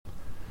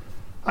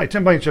Hi,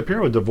 Tim Blankenship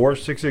here with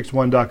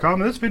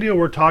Divorce661.com. In this video,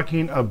 we're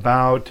talking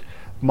about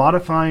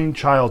modifying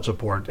child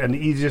support and the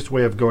easiest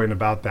way of going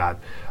about that.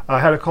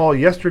 I had a call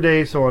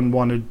yesterday. Someone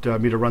wanted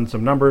me to run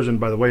some numbers. And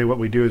by the way, what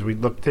we do is we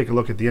take a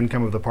look at the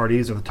income of the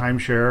parties of the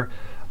timeshare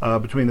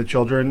between the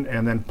children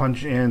and then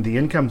punch in the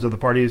incomes of the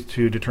parties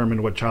to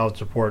determine what child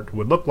support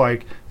would look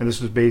like. And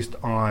this is based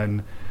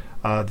on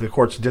the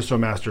court's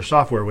DissoMaster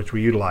software, which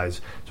we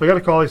utilize. So I got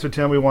a call. He said,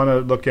 Tim, we want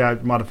to look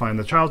at modifying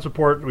the child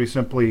support. We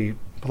simply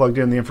plugged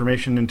in the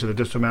information into the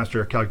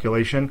DissoMaster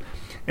calculation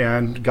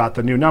and got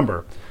the new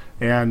number.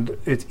 And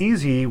it's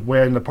easy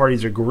when the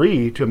parties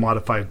agree to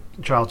modify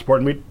child support.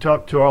 And we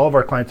talk to all of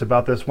our clients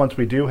about this. Once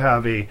we do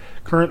have a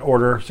current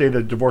order, say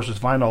the divorce is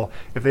final,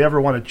 if they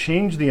ever want to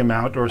change the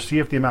amount or see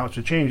if the amount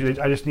should change,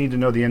 I just need to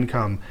know the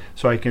income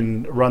so I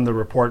can run the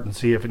report and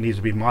see if it needs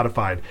to be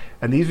modified.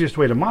 And the easiest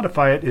way to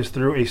modify it is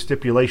through a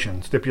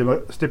stipulation.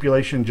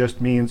 Stipulation just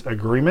means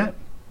agreement.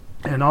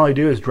 And all I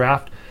do is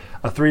draft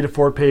a 3 to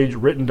 4 page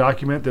written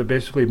document that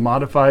basically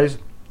modifies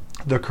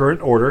the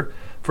current order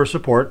for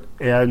support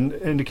and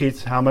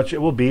indicates how much it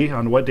will be,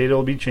 on what date it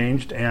will be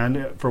changed,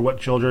 and for what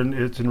children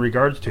it's in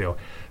regards to.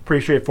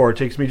 Pretty straightforward. It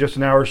takes me just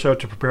an hour or so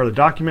to prepare the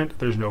document.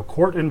 There's no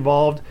court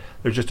involved.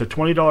 There's just a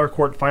 $20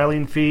 court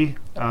filing fee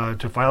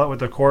to file it with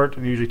the court.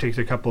 It usually takes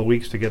a couple of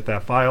weeks to get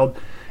that filed.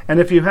 And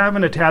if you have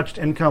an attached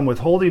income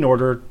withholding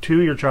order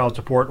to your child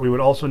support, we would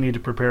also need to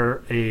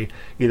prepare a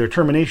either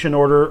termination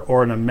order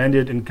or an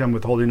amended income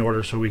withholding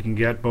order so we can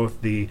get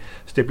both the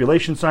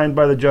stipulation signed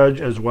by the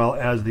judge as well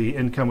as the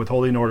income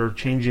withholding order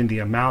changing the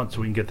amount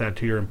so we can get that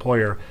to your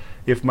employer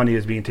if money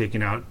is being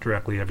taken out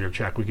directly of your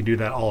check. We can do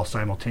that all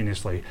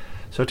simultaneously.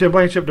 So Tim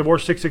Blankenship,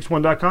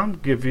 Divorce661.com.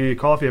 Give me a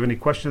call if you have any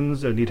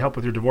questions or need help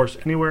with your divorce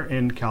anywhere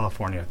in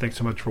California. Thanks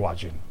so much for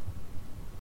watching.